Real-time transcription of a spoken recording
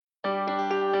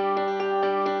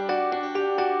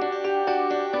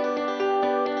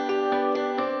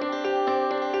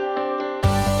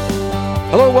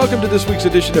Hello, welcome to this week's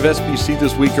edition of SBC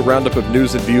This Week, a roundup of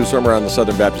news and views from around the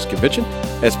Southern Baptist Convention.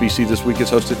 SBC This Week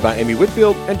is hosted by Amy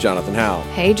Whitfield and Jonathan Howe.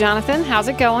 Hey, Jonathan. How's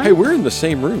it going? Hey, we're in the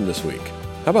same room this week.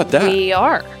 How about that? We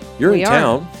are. You're in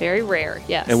town. Very rare,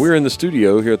 yes. And we're in the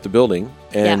studio here at the building.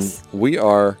 And yes. We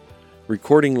are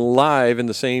recording live in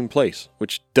the same place,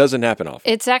 which doesn't happen often.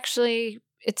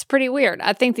 It's pretty weird.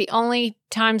 I think the only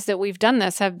times that we've done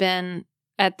this have been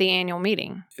at the annual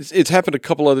meeting. It's happened a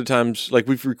couple other times. Like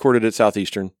we've recorded at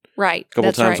Southeastern. Right. A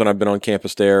couple times when I've been on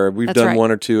campus there. We've done one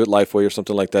or two at Lifeway or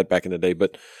something like that back in the day.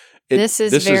 But this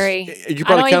is you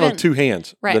probably count on two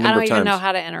hands. Right. I don't even know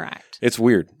how to interact. It's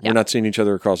weird. Yeah. We're not seeing each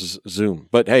other across Zoom.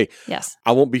 But hey, yes.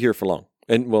 I won't be here for long.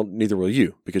 And well, neither will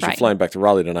you, because you're flying back to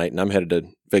Raleigh tonight and I'm headed to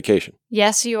vacation.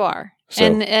 Yes, you are. So,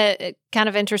 and kind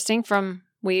of interesting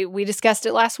we discussed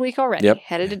it last week already. Yep.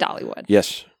 Headed to Dollywood.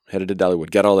 Yes. Headed to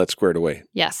Dollywood. Got all that squared away.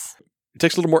 Yes. It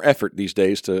takes a little more effort these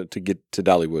days to get to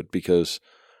Dollywood because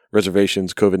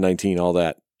reservations, COVID-19, all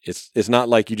that. It's not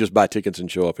like you just buy tickets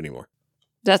and show up anymore.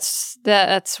 That's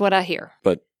what I hear.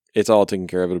 But it's all taken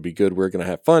care of. It'll be good. We're going to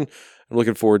have fun. I'm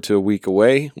looking forward to a week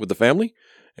away with the family.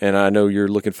 And I know you're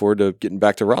looking forward to getting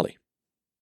back to Raleigh.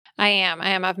 I am.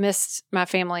 I've missed my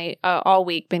family all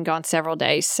week, been gone several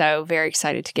days, so very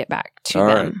excited to get back to them.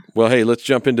 All right. Well, hey, let's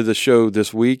jump into the show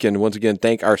this week. And once again,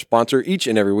 thank our sponsor each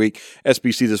and every week.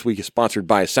 SBC This Week is sponsored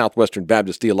by Southwestern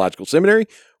Baptist Theological Seminary,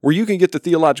 where you can get the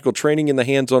theological training and the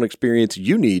hands-on experience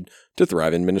you need to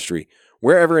thrive in ministry.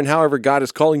 Wherever and however God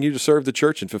is calling you to serve the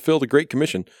church and fulfill the Great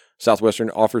Commission, Southwestern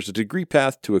offers a degree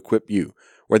path to equip you.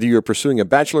 Whether you're pursuing a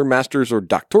bachelor, master's, or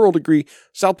doctoral degree,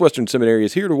 Southwestern Seminary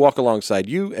is here to walk alongside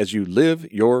you as you live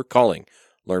your calling.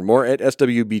 Learn more at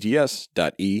swbts.edu.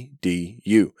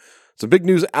 Some big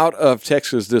news out of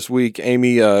Texas this week.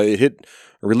 Amy, it hit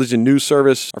a Religion News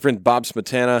Service. Our friend Bob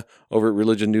Smetana over at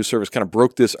Religion News Service kind of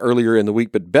broke this earlier in the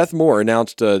week, but Beth Moore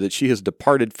announced that she has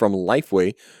departed from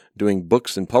Lifeway, doing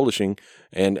books and publishing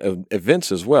and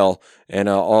events as well, and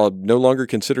no longer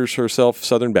considers herself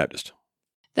Southern Baptist.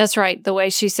 That's right. The way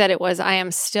she said it was, I am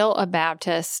still a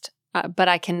Baptist, but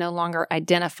I can no longer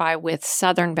identify with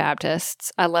Southern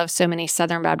Baptists. I love so many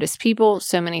Southern Baptist people,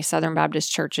 so many Southern Baptist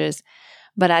churches,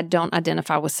 but I don't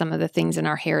identify with some of the things in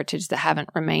our heritage that haven't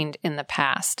remained in the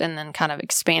past, and then kind of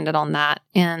expanded on that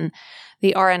in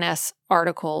the RNS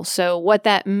article. So what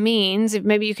that means,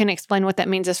 maybe you can explain what that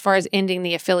means as far as ending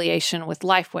the affiliation with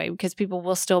Lifeway, because people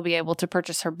will still be able to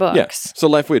purchase her books. Yeah. So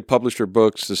Lifeway had published her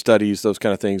books, the studies, those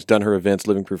kind of things, done her events,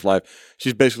 Living Proof Live.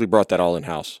 She's basically brought that all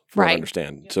in-house, from what I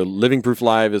understand. So Living Proof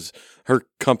Live is, her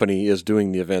company is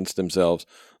doing the events themselves,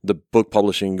 the book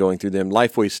publishing going through them.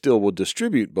 Lifeway still will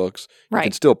distribute books. You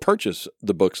can still purchase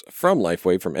the books from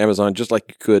Lifeway, from Amazon, just like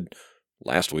you could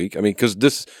last week. I mean, because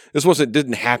this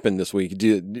didn't happen this week.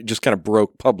 It just kind of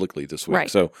broke publicly this week.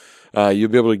 Right. So you'll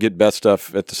be able to get Beth's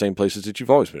stuff at the same places that you've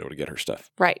always been able to get her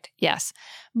stuff. Right. Yes.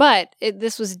 But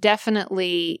this was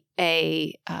definitely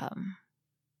I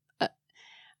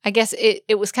guess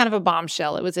it was kind of a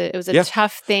bombshell. It was a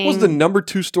tough thing. It was the number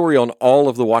 2 story on all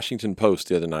of the Washington Post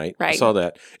the other night. Right. I saw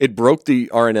that. It broke the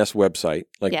RNS website.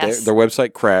 Like their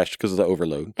website crashed because of the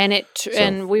overload. And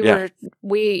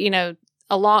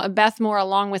Beth Moore,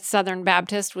 along with Southern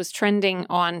Baptist, was trending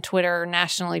on Twitter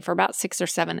nationally for about 6 or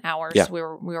 7 hours. Yeah. We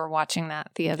were watching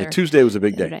that the other Tuesday was a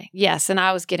big day. Yes, and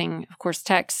I was getting, of course,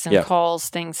 texts and calls,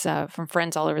 things from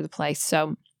friends all over the place.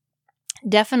 So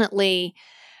definitely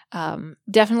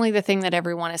the thing that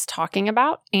everyone is talking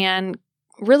about, and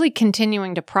really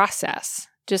continuing to process.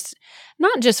 Just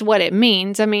not just what it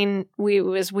means. I mean,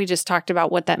 we just talked about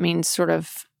what that means, sort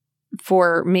of.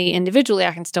 For me individually,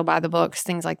 I can still buy the books,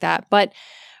 things like that. But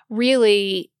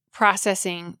really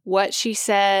processing what she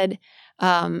said.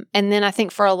 And then I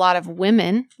think for a lot of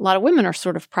women are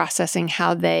sort of processing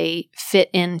how they fit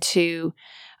into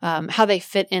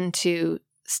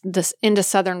into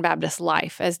Southern Baptist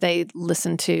life as they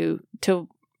listen to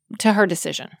her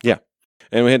decision. Yeah.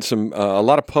 And we had a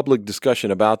lot of public discussion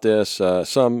about this,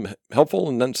 some helpful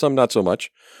and then some not so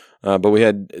much. But we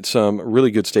had some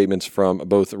really good statements from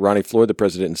both Ronnie Floyd, the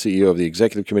president and CEO of the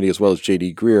executive committee, as well as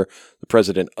J.D. Greer, the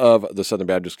president of the Southern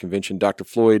Baptist Convention. Dr.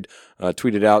 Floyd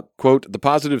tweeted out, quote, "The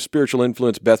positive spiritual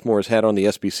influence Beth Moore has had on the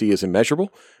SBC is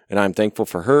immeasurable, and I'm thankful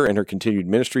for her and her continued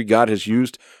ministry. God has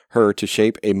used her to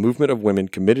shape a movement of women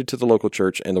committed to the local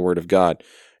church and the Word of God.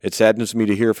 It saddens me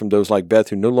to hear from those like Beth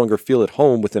who no longer feel at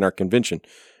home within our convention.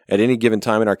 At any given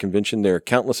time in our convention, there are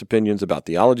countless opinions about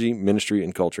theology, ministry,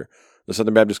 and culture. The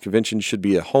Southern Baptist Convention should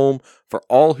be a home for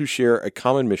all who share a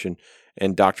common mission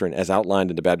and doctrine as outlined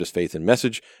in the Baptist Faith and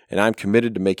Message, and I'm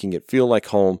committed to making it feel like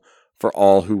home for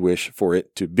all who wish for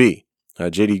it to be."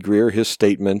 J.D. Greer, his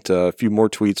statement, a few more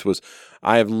tweets was,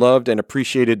 I have loved and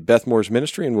appreciated Beth Moore's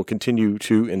ministry and will continue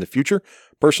to in the future.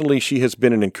 Personally, she has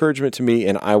been an encouragement to me,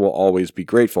 and I will always be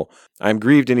grateful. I am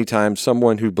grieved anytime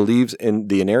someone who believes in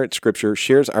the inerrant Scripture,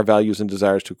 shares our values and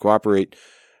desires to cooperate,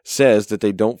 says that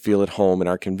they don't feel at home in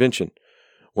our convention.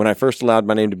 When I first allowed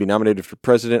my name to be nominated for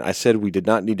president, I said we did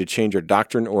not need to change our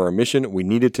doctrine or our mission. We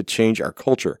needed to change our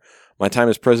culture. My time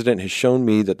as president has shown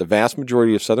me that the vast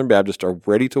majority of Southern Baptists are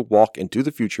ready to walk into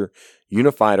the future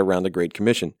unified around the Great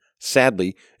Commission.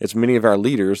 Sadly, it's many of our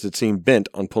leaders that seem bent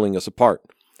on pulling us apart.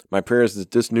 My prayer is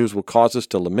that this news will cause us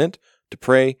to lament, to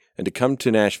pray, and to come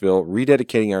to Nashville,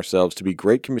 rededicating ourselves to be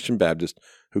Great Commission Baptists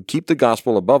who keep the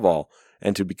gospel above all,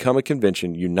 and to become a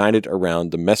convention united around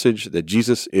the message that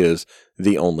Jesus is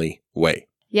the only way.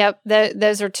 Yep,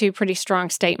 those are two pretty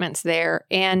strong statements there.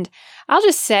 And I'll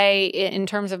just say, in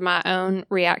terms of my own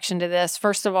reaction to this,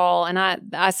 first of all, and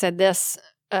I said this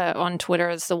on Twitter,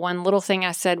 as the one little thing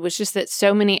I said was just that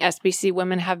so many SBC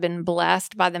women have been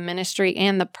blessed by the ministry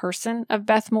and the person of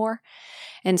Beth Moore.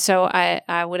 And so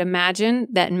I would imagine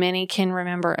that many can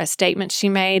remember a statement she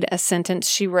made, a sentence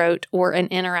she wrote, or an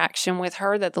interaction with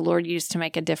her that the Lord used to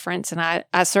make a difference. And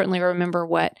I certainly remember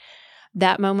what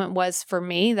that moment was for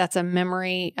me. That's a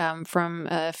memory from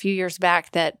a few years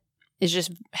back that is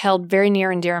just held very near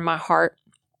and dear in my heart.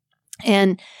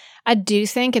 And I do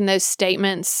think in those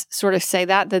statements sort of say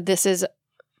that this is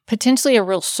potentially a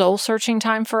real soul-searching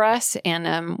time for us,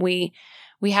 and we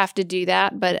have to do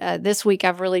that. But this week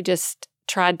I've really just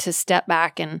tried to step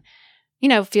back and,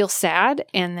 feel sad,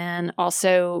 and then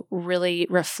also really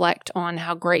reflect on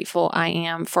how grateful I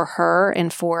am for her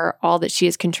and for all that she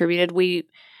has contributed. We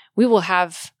will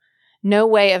have no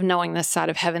way of knowing this side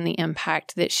of heaven the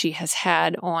impact that she has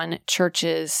had on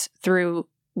churches through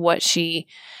what she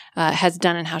has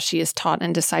done and how she has taught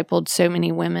and discipled so many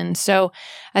women. So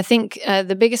I think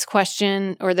the biggest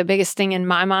question, or the biggest thing in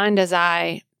my mind as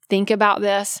I think about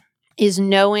this, is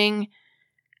knowing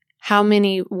how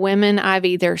many women I've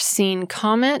either seen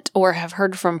comment or have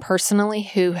heard from personally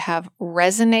who have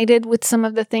resonated with some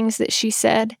of the things that she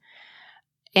said.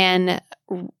 And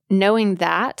knowing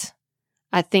that,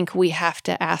 I think we have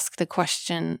to ask the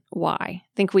question, why? I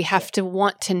think we have to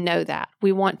want to know that.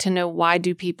 We want to know, why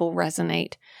do people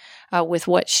resonate with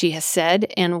what she has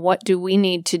said, and what do we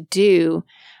need to do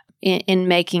in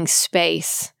making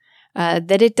space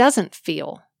that it doesn't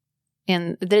feel,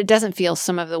 and that it doesn't feel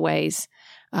some of the ways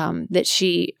that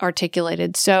she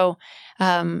articulated. So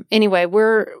anyway,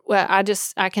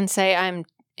 I can say I'm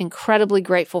incredibly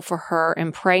grateful for her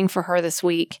and praying for her this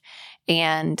week.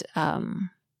 And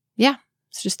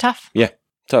it's just tough. Yeah,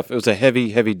 tough. It was a heavy,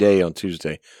 heavy day on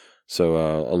Tuesday. So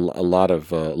a lot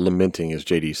of lamenting, as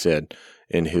JD said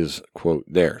in his quote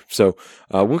there. So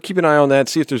we'll keep an eye on that,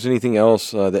 see if there's anything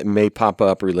else that may pop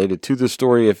up related to this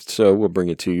story. If so, we'll bring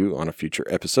it to you on a future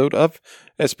episode of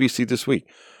SBC This Week.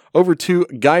 Over to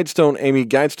Guidestone, Amy.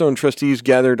 Guidestone trustees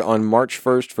gathered on March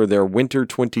 1st for their winter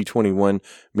 2021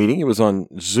 meeting. It was on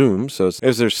Zoom, so it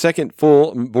was their second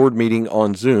full board meeting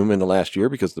on Zoom in the last year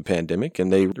because of the pandemic,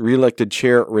 and they reelected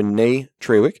Chair Renee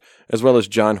Trawick, as well as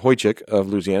John Hoychik of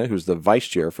Louisiana, who's the vice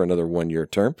chair for another one-year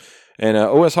term. And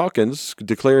O.S. Hawkins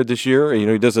declared this year,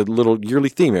 he does a little yearly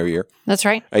theme every year. That's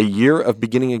right. A year of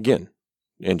beginning again.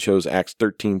 And chose Acts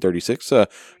 13:36,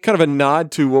 kind of a nod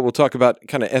to what we'll talk about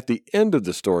kind of at the end of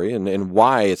the story and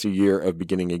why it's a year of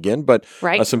beginning again. But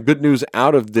some good news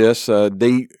out of this.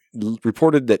 They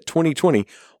reported that 2020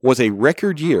 was a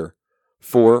record year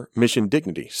for Mission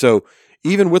Dignity. So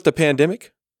even with the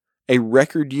pandemic, a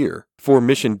record year for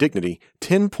Mission Dignity.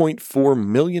 $10.4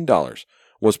 million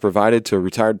was provided to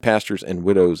retired pastors and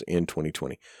widows in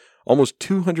 2020. Almost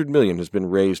 $200 million has been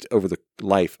raised over the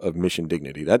life of Mission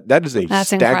Dignity. That is That's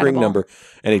staggering incredible. Number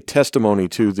and a testimony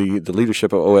to the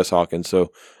leadership of O.S. Hawkins.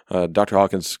 So, Dr.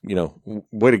 Hawkins,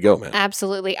 way to go, man.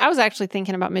 Absolutely. I was actually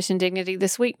thinking about Mission Dignity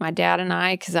this week. My dad and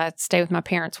I, because I stay with my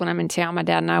parents when I'm in town, my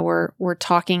dad and I were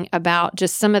talking about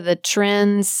just some of the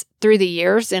trends through the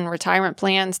years in retirement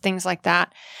plans, things like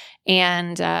that.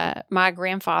 And my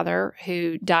grandfather,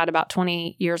 who died about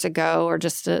 20 years ago, or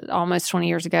just almost 20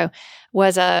 years ago,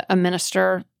 was a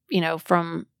minister,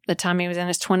 from the time he was in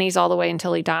his 20s all the way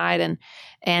until he died.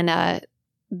 And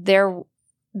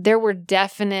there were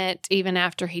definite, even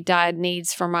after he died,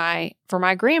 needs for my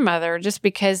grandmother, just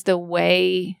because the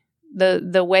way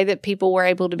that people were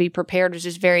able to be prepared was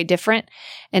just very different.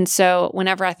 And so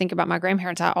whenever I think about my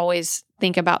grandparents, I always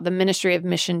think about the ministry of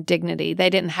Mission Dignity. They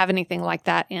didn't have anything like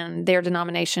that in their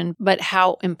denomination, but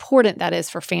how important that is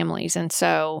for families. And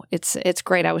so it's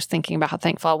great. I was thinking about how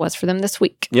thankful I was for them this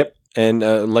week. Yep.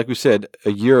 And like we said,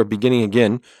 a year of beginning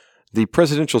again. The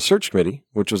Presidential Search Committee,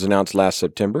 which was announced last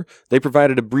September, they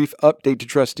provided a brief update to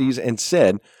trustees and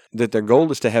said that their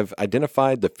goal is to have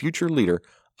identified the future leader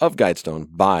of Guidestone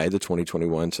by the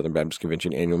 2021 Southern Baptist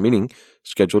Convention annual meeting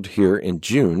scheduled here in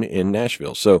June in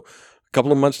Nashville. So a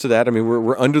couple of months to that. I mean,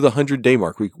 we're under the 100-day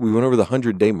mark. We went over the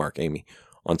 100-day mark, Amy,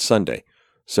 on Sunday.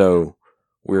 So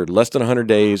we're less than 100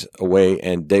 days away,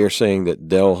 and they are saying that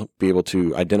they'll be able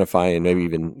to identify and maybe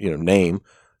even name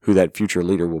who that future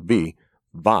leader will be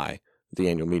by the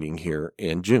annual meeting here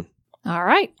in June. All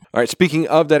right. Speaking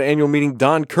of that annual meeting,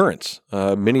 Don Currents.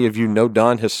 Many of you know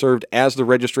Don has served as the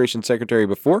registration secretary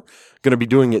before. Going to be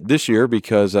doing it this year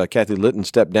because Kathy Litton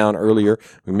stepped down earlier.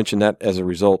 We mentioned that as a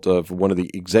result of one of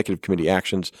the executive committee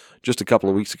actions just a couple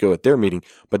of weeks ago at their meeting.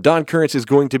 But Don Currents is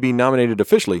going to be nominated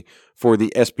officially for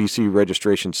the SBC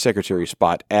registration secretary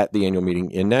spot at the annual meeting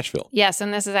in Nashville. Yes,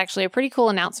 and this is actually a pretty cool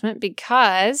announcement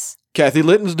because Kathy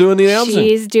Litton's doing the announcing.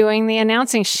 She's doing the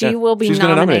announcing. She will be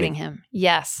nominating him.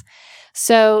 Yes.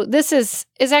 So this is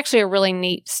actually a really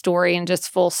neat story and just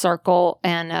full circle.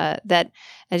 And that,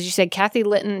 as you said, Kathy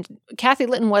Litton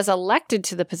was elected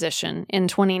to the position in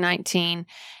 2019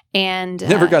 and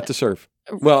never got to serve.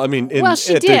 Well, I mean,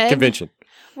 she at did. The convention.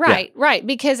 Right, right.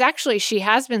 Because actually she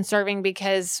has been serving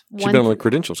because she's been on the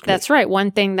credentials committee. That's right.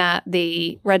 One thing that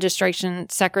the registration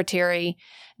secretary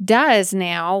does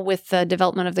now with the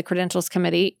development of the credentials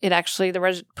committee, it actually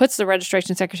puts the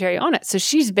registration secretary on it. So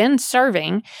she's been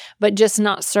serving, but just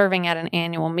not serving at an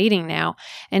annual meeting now.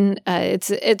 And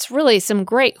it's really some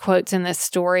great quotes in this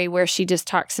story where she just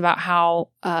talks about how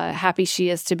happy she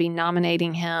is to be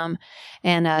nominating him,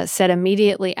 and said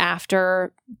immediately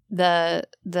after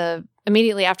the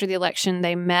election,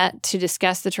 they met to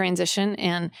discuss the transition,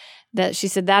 and that she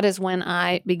said, that is when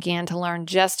I began to learn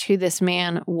just who this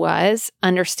man was.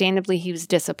 Understandably, he was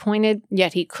disappointed,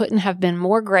 yet he couldn't have been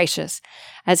more gracious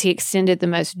as he extended the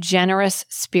most generous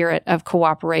spirit of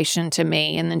cooperation to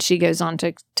me. And then she goes on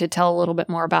to tell a little bit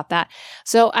more about that.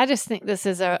 So I just think this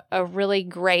is a really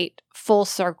great full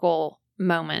circle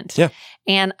moment. Yeah.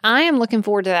 And I am looking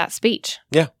forward to that speech.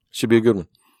 Yeah, should be a good one.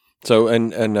 So, and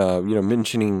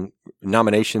mentioning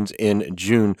nominations in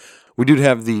June, we do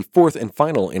have the fourth and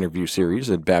final interview series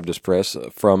at Baptist Press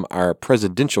from our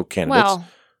presidential candidates. Well,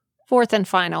 fourth and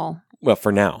final. Well,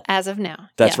 for now. As of now.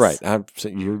 That's right.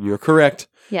 You're correct.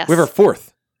 Yes. We have our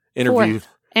fourth interview.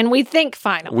 And we think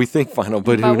final. We think final,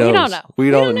 but who knows? We don't know.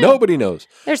 We don't know. Nobody knows.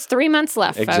 There's 3 months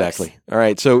left, Exactly. folks. All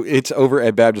right. So it's over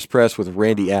at Baptist Press with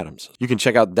Randy Adams. You can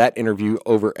check out that interview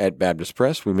over at Baptist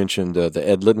Press. We mentioned the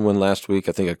Ed Litton one last week.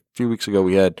 I think a few weeks ago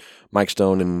we had Mike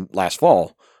Stone, and last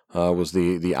fall was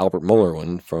the Albert Mohler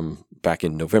one from back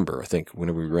in November, I think,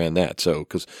 whenever we ran that. So,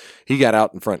 because he got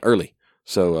out in front early.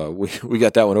 So we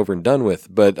got that one over and done with.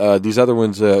 But these other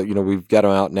ones, we've got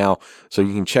them out now. So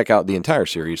you can check out the entire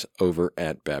series over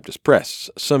at Baptist Press.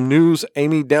 Some news,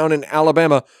 Amy, down in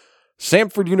Alabama.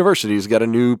 Samford University's got a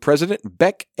new president,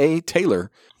 Beck A. Taylor.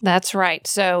 That's right.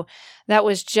 So that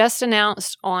was just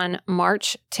announced on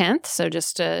March 10th. So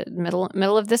just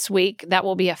middle of this week. That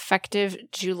will be effective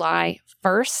July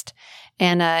 1st.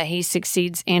 And he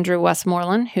succeeds Andrew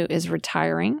Westmoreland, who is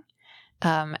retiring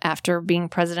after being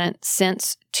president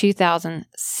since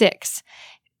 2006.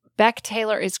 Beck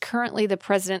Taylor is currently the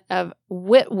president of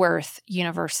Whitworth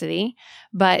University,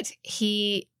 but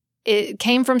it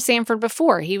came from Samford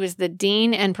before. He was the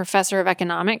dean and professor of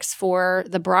economics for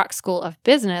the Brock School of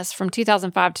Business from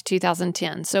 2005 to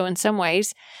 2010. So in some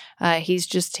ways,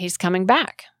 he's coming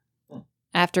back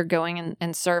after going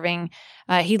and serving.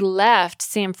 He left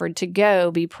Samford to go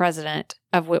be president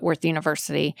of Whitworth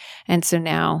University. And so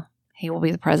now he will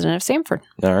be the president of Samford.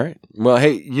 All right. Well,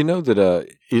 hey, you know that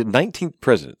 19th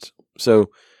presidents. So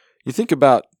you think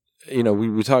about,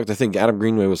 we talked, I think Adam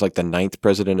Greenway was like the 9th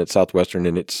president at Southwestern,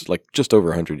 and it's like just over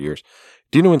 100 years.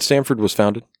 Do you know when Samford was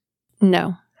founded?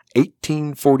 No.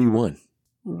 1841.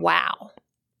 Wow.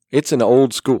 It's an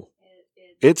old school.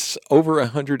 It's over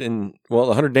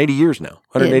 180 years now.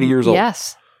 180 years old.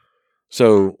 Yes.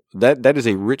 So that is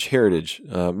a rich heritage.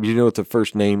 You know what the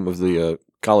first name of the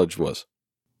college was?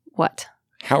 What?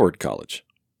 Howard College.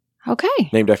 Okay.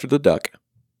 Named after the duck.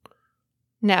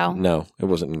 No, it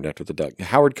wasn't named after the duck.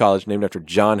 Howard College, named after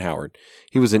John Howard.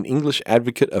 He was an English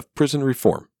advocate of prison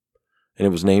reform, and it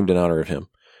was named in honor of him.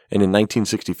 And in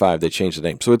 1965, they changed the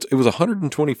name. So it was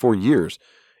 124 years.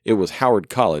 It was Howard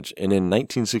College, and in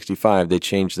 1965, they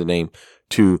changed the name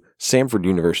to Samford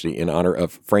University in honor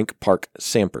of Frank Park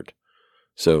Samford.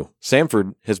 So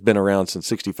Samford has been around since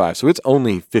 65, so it's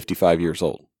only 55 years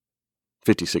old.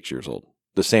 56 years old.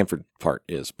 The Samford part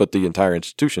is, but the entire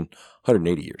institution,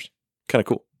 180 years. Kind of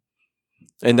cool.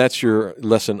 And that's your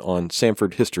lesson on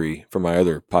Samford history from my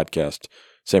other podcast,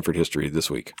 Samford History, this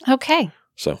week. Okay.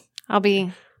 So I'll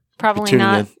be probably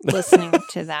not listening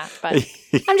to that, but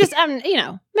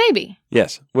I'm maybe.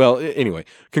 Yes. Well, anyway,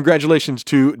 congratulations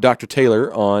to Dr.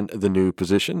 Taylor on the new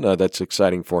position. That's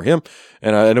exciting for him.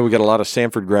 And I know we got a lot of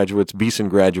Samford graduates, Beeson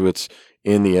graduates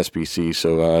in the SBC,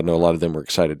 so I know a lot of them were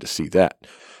excited to see that.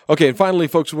 Okay, and finally,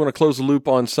 folks, we want to close the loop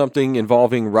on something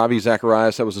involving Ravi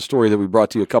Zacharias. That was a story that we brought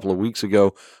to you a couple of weeks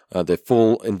ago. The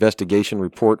full investigation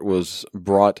report was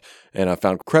brought, and I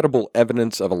found credible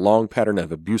evidence of a long pattern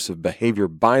of abusive behavior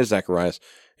by Zacharias,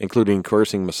 including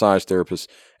coercing massage therapists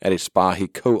at a spa he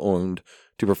co-owned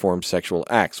to perform sexual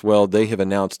acts. Well, they have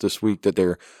announced this week that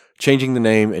they're changing the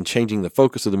name and changing the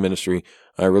focus of the ministry,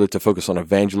 really to focus on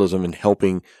evangelism and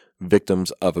helping victims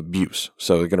of abuse.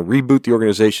 So they're going to reboot the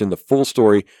organization. The full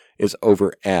story is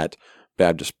over at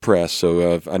Baptist Press.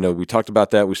 So I know we talked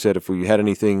about that. We said if we had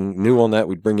anything new on that,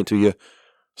 we'd bring it to you.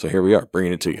 So here we are,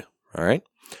 bringing it to you. All right.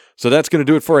 So that's going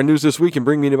to do it for our news this week and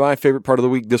bring me to my favorite part of the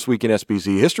week, This Week in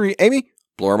SBC History. Amy,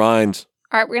 blow our minds.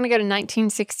 All right, we're going to go to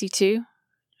 1962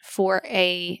 for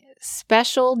a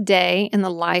special day in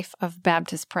the life of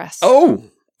Baptist Press. Oh,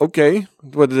 okay.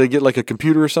 What, did they get like a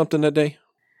computer or something that day?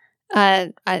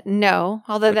 No,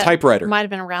 although that typewriter might have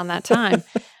been around that time.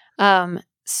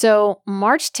 So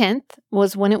March 10th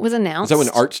was when it was announced. Is that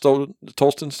when Art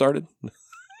Tolston started?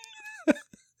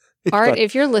 Art,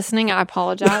 if you're listening, I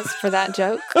apologize for that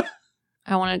joke.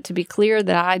 I want it to be clear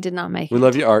that I did not make it. We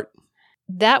love you, Art.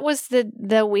 That was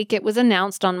the week it was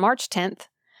announced on March 10th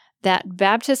that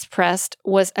Baptist Press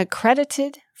was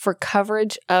accredited for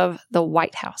coverage of the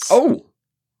White House. Oh,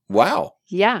 wow.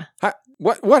 Yeah.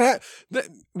 What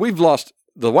we've lost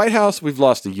the White House, we've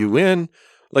lost the UN,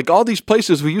 like all these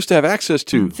places we used to have access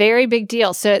to. Very big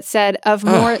deal. So it said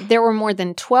there were more than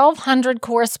 1,200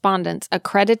 correspondents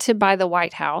accredited by the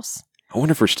White House. I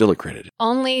wonder if we're still accredited.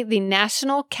 Only the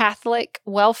National Catholic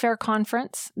Welfare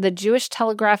Conference, the Jewish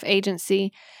Telegraph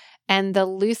Agency, and the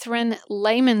Lutheran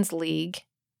Laymen's League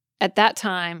at that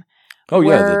time. Oh,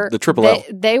 yeah, the Triple L.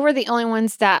 They were the only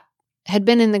ones that had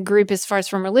been in the group as far as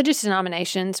from religious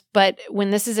denominations, but when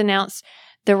this is announced,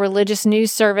 the Religious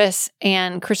News Service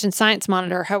and Christian Science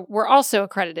Monitor were also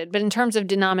accredited. But in terms of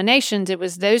denominations, it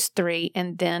was those three,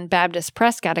 and then Baptist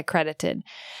Press got accredited.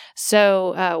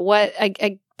 So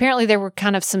apparently there were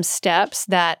kind of some steps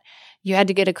that you had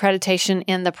to get accreditation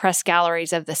in the press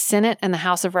galleries of the Senate and the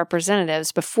House of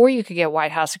Representatives before you could get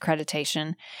White House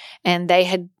accreditation, and they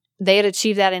had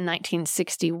achieved that in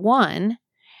 1961.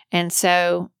 And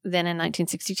so then in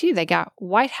 1962, they got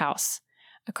White House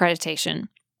accreditation.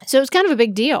 So it was kind of a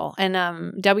big deal.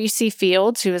 And W.C.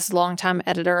 Fields, who is longtime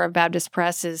editor of Baptist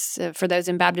Press, is for those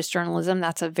in Baptist journalism,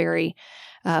 that's a very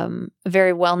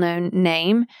well-known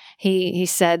name. He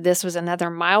said this was another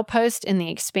milepost in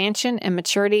the expansion and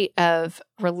maturity of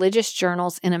religious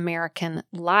journals in American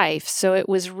life. So it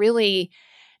was really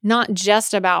not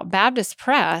just about Baptist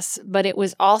Press, but it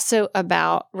was also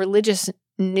about religious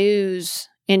news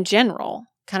in general,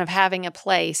 kind of having a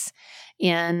place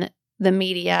in the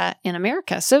media in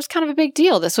America. So it's kind of a big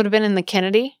deal. This would have been in the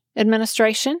Kennedy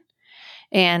administration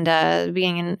and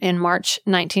being in March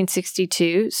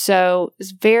 1962. So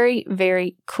it's very,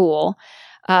 very cool.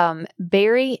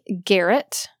 Barry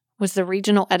Garrett was the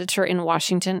regional editor in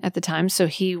Washington at the time, so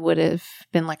he would have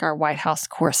been like our White House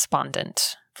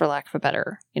correspondent, for lack of a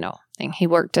better, thing. He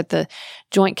worked at the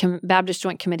Baptist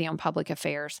Joint Committee on Public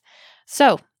Affairs.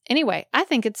 So anyway, I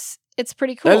think it's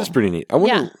pretty cool. That is pretty neat. I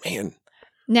wonder, man,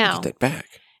 now get that back.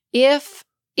 If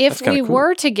we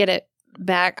were to get it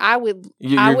back, I would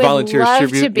love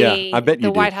to be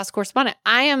the White House correspondent.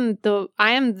 I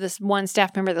am this one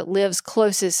staff member that lives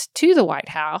closest to the White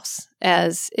House,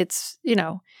 as it's,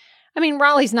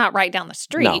 Raleigh's not right down the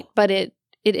street, but it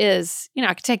is,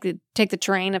 I could take the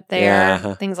train up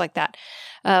there, things like that.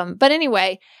 But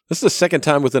anyway, this is the second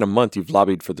time within a month you've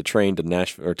lobbied for the train to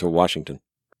Nashville or to Washington.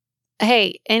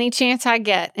 Hey, any chance I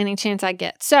get.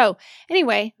 So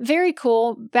anyway, very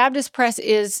cool. Baptist Press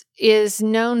is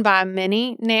known by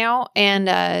many now.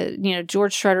 And,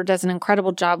 George Schroeder does an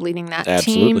incredible job leading that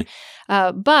team.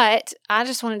 But I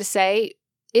just wanted to say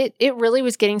it really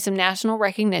was getting some national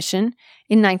recognition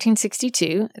in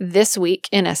 1962, this week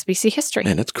in SBC history.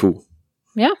 Man, that's cool.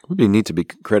 Yeah. It would be neat to be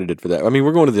credited for that. I mean,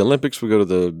 we're going to the Olympics. We go to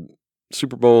the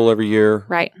Super Bowl every year.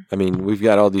 Right. I mean, we've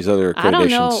got all these other accreditations. I don't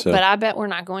know, but I bet we're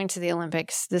not going to the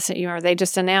Olympics this year. They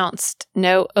just announced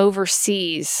no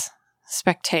overseas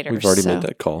spectators. We've already made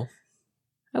that call.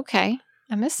 Okay.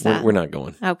 I missed that. We're not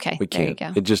going. Okay. We can't. There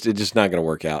you go. It's just not going to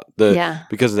work out.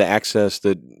 Because of the access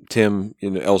that Tim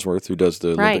Ellsworth, who does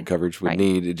the Olympic coverage, would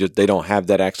need. They don't have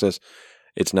that access.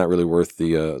 it's not really worth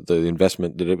the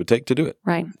investment that it would take to do it.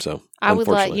 Right. So I would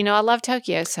like, I love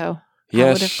Tokyo, so yes,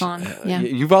 I would have gone. Yeah.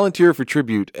 You volunteer for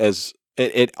tribute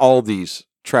at all these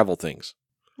travel things.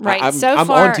 Right. I'm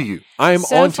on to you. I am on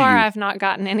to you. So far, I've not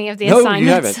gotten any of the assignments. No, you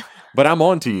haven't. But I'm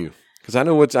on to you because I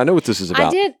know what this is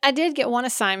about. I did get one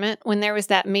assignment when there was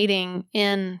that meeting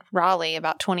in Raleigh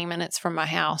about 20 minutes from my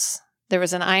house. There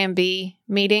was an IMB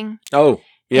meeting. Oh,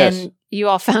 yes. And you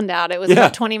all found out it was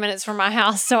about 20 minutes from my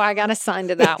house, so I got assigned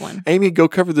to that one. Amy, go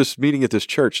cover this meeting at this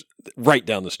church right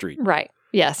down the street. Right.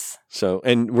 Yes. So,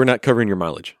 and we're not covering your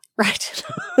mileage. Right.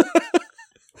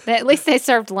 At least they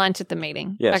served lunch at the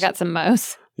meeting. Yes. I got some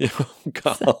Moe's. Yeah,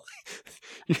 God.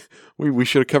 We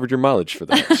should have covered your mileage for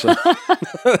that. So.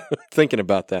 Thinking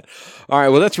about that. All right.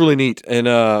 Well, that's really neat. And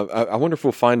I wonder if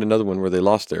we'll find another one where they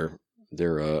lost their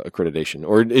accreditation,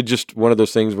 or it just one of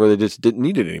those things where they just didn't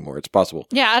need it anymore. It's possible.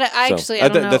 Yeah, I don't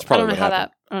know. That's probably I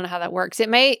don't know how that works. It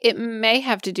may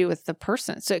have to do with the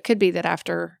person. So it could be that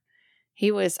after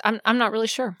he was. I'm not really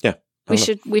sure. Yeah, we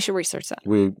should research that.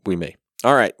 We may.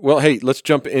 All right. Well, hey, let's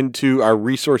jump into our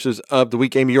resources of the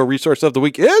week. Amy, your resource of the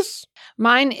week is?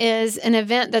 Mine is an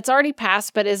event that's already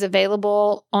passed but is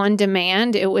available on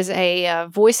demand. It was a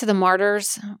Voice of the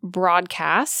Martyrs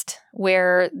broadcast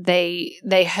where they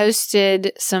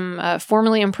hosted some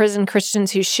formerly imprisoned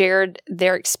Christians who shared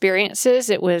their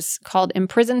experiences. It was called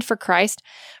Imprisoned for Christ.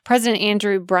 President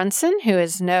Andrew Brunson, who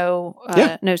is no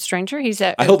stranger.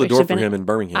 I held the door for him in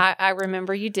Birmingham. I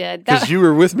remember you did. Because you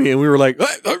were with me and we were like...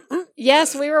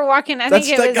 Yes, we were walking. I think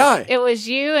it was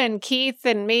you and Keith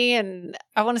and me and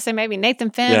I want to say maybe Nathan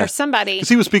Finn or somebody. Because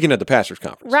he was speaking at the pastor's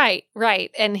conference.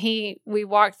 Right. And we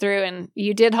walked through and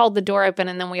you did hold the door open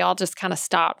and then we all just kind of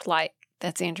stopped like,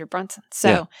 that's Andrew Brunson.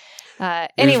 So anyway.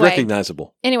 It was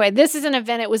recognizable. Anyway, this is an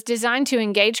event. It was designed to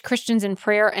engage Christians in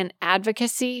prayer and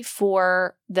advocacy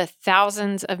for the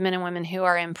thousands of men and women who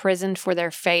are imprisoned for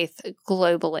their faith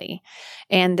globally.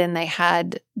 And then they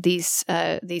had these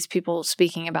people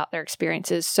speaking about their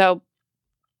experiences. So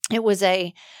it was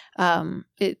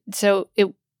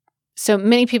so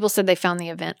many people said they found the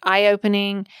event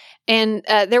eye-opening. And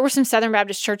there were some Southern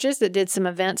Baptist churches that did some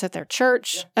events at their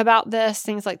church about this,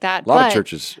 things like that. A lot of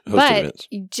churches hosted events.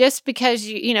 Just because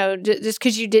just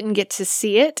because you didn't get to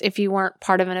see it, if you weren't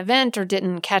part of an event or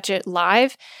didn't catch it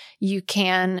live, you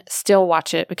can still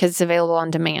watch it because it's available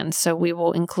on demand. So we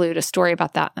will include a story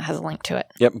about that that has a link to it.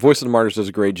 Yep. Voice of the Martyrs does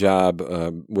a great job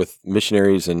with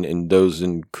missionaries and those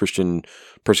in Christian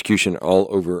persecution all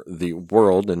over the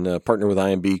world, and partner with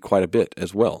IMB quite a bit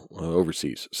as well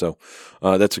overseas. So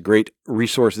that's a great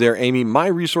resource there. Amy, my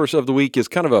resource of the week is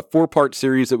kind of a 4-part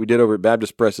series that we did over at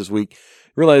Baptist Press this week.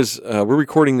 Realize we're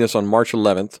recording this on March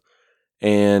 11th,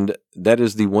 and that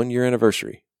is the 1-year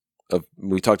anniversary of,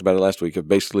 we talked about it last week, of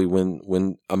basically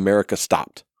when America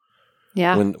stopped.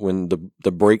 Yeah. When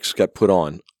the brakes got put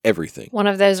on everything. One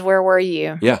of those, where were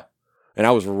you? Yeah. And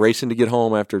I was racing to get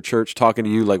home after church, talking to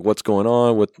you like, what's going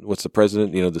on? What's the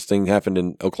president? This thing happened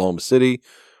in Oklahoma City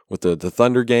with the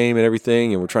Thunder game and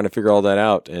everything, and we're trying to figure all that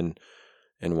out. And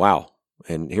wow.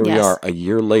 And here we are a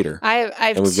year later.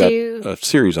 I've and we've got a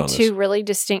series on this. 2 really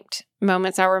distinct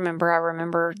moments I remember. I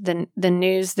remember the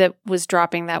news that was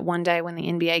dropping that one day when the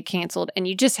NBA canceled, and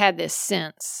you just had this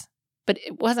sense, but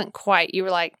it wasn't quite. You were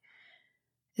like,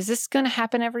 is this going to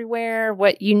happen everywhere?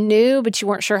 What you knew, but you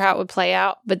weren't sure how it would play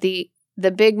out. But the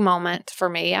big moment for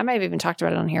me, I may have even talked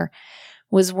about it on here,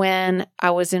 was when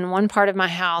I was in one part of my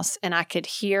house and I could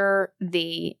hear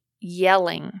the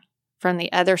yelling from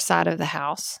the other side of the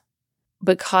house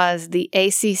because the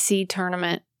ACC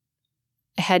tournament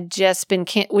had just been,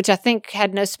 which I think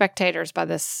had no spectators by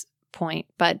this point,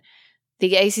 but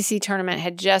the ACC tournament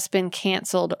had just been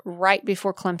canceled right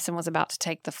before Clemson was about to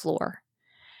take the floor.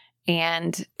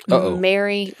 And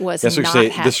Mary was not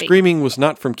happy. The screaming was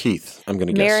not from Keith, I'm going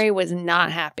to guess. Mary was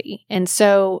not happy. And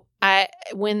so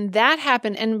when that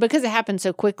happened, and because it happened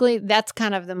so quickly, that's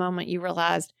kind of the moment you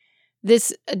realized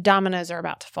this dominoes are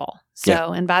about to fall.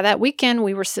 So, and by that weekend,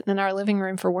 we were sitting in our living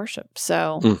room for worship.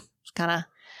 So it's kind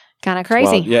of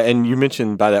crazy. Well, yeah, and you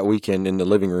mentioned by that weekend in the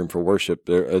living room for worship,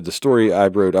 the story I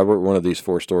wrote one of these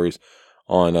 4 stories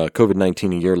on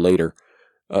COVID-19 a year later.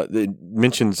 It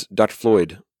mentions Dr.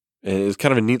 Floyd. And it's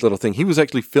kind of a neat little thing. He was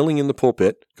actually filling in the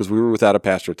pulpit, because we were without a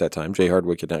pastor at that time,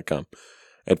 jhardwick had not come,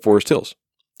 at Forest Hills.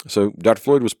 So Dr.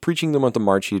 Floyd was preaching the month of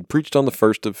March. He had preached on the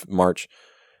 1st of March,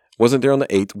 wasn't there on the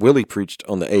 8th. Willie preached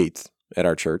on the 8th at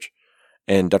our church.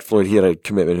 And Dr. Floyd, he had a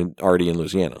commitment already in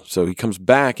Louisiana. So he comes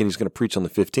back and he's going to preach on the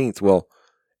 15th. Well,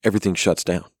 everything shuts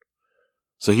down.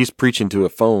 So he's preaching to a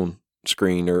phone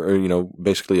screen or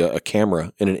basically a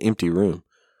camera in an empty room.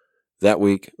 That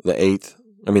week, the 8th,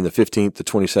 I mean, the 15th, the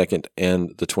 22nd,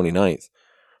 and the 29th.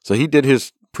 So he did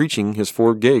his preaching, his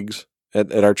 4 gigs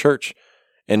at our church,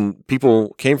 and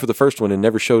people came for the first one and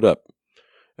never showed up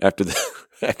after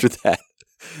that.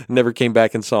 Never came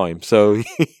back and saw him. So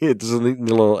it's a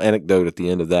little anecdote at the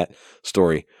end of that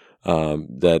story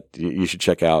that you should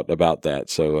check out about that.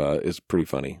 So it's pretty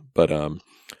funny. But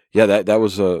yeah, that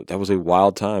was a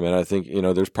wild time, and I think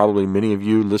there's probably many of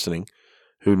you listening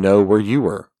who know where you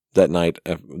were that night,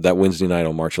 that Wednesday night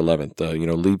on March 11th.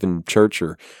 Leaving church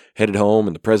or headed home,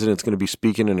 and the president's going to be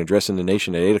speaking and addressing the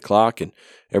nation at 8:00, and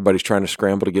everybody's trying to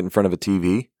scramble to get in front of a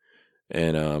TV.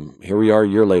 And here we are a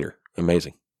year later.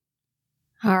 Amazing.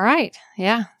 All right.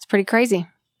 Yeah, it's pretty crazy.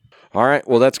 All right.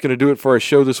 Well, that's going to do it for our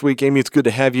show this week. Amy, it's good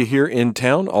to have you here in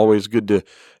town. Always good to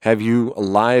have you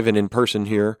live and in person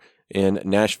here in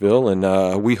Nashville.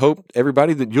 And we hope,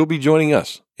 everybody, that you'll be joining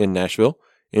us in Nashville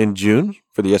in June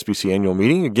for the SBC annual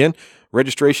meeting. Again,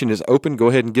 registration is open. Go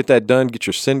ahead and get that done. Get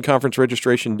your Send Conference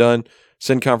registration done.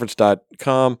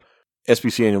 SendConference.com,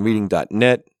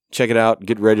 SBCannualmeeting.net. Check it out.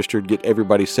 Get registered. Get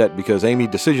everybody set, because, Amy,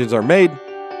 decisions are made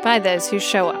by those who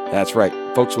show up. That's right.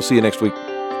 Folks, we'll see you next week.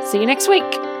 See you next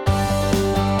week.